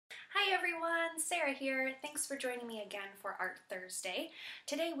Hey everyone, Sarah here. Thanks for joining me again for Art Thursday.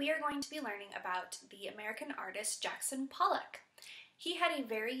 Today we are going to be learning about the American artist Jackson Pollock. He had a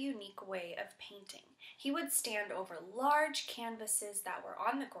very unique way of painting. He would stand over large canvases that were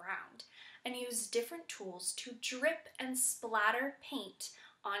on the ground and use different tools to drip and splatter paint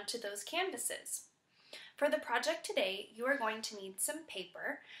onto those canvases. For the project today, you are going to need some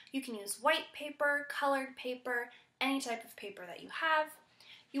paper. You can use white paper, colored paper, any type of paper that you have.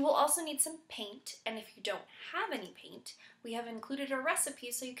 You will also need some paint, and if you don't have any paint, we have included a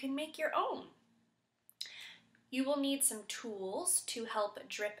recipe so you can make your own. You will need some tools to help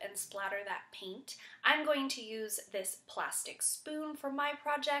drip and splatter that paint. I'm going to use this plastic spoon for my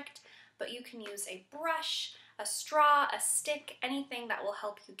project, but you can use a brush, a straw, a stick, anything that will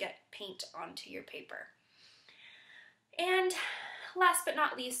help you get paint onto your paper. And last but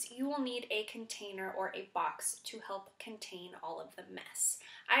not least, you will need a container or a box to help contain all of the mess.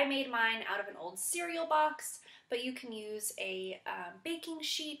 I made mine out of an old cereal box, but you can use a baking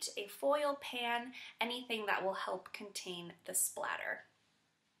sheet, a foil pan, anything that will help contain the splatter.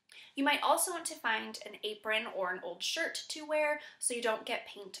 You might also want to find an apron or an old shirt to wear so you don't get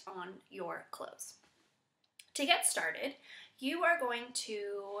paint on your clothes. To get started, you are going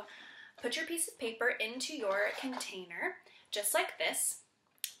to put your piece of paper into your container, just like this,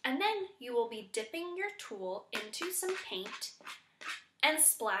 and then you will be dipping your tool into some paint and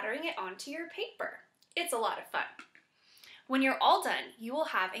splattering it onto your paper. It's a lot of fun. When you're all done, you will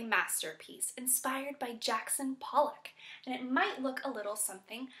have a masterpiece inspired by Jackson Pollock, and it might look a little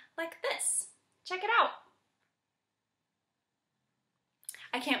something like this. Check it out.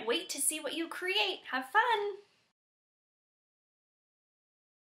 I can't wait to see what you create. Have fun!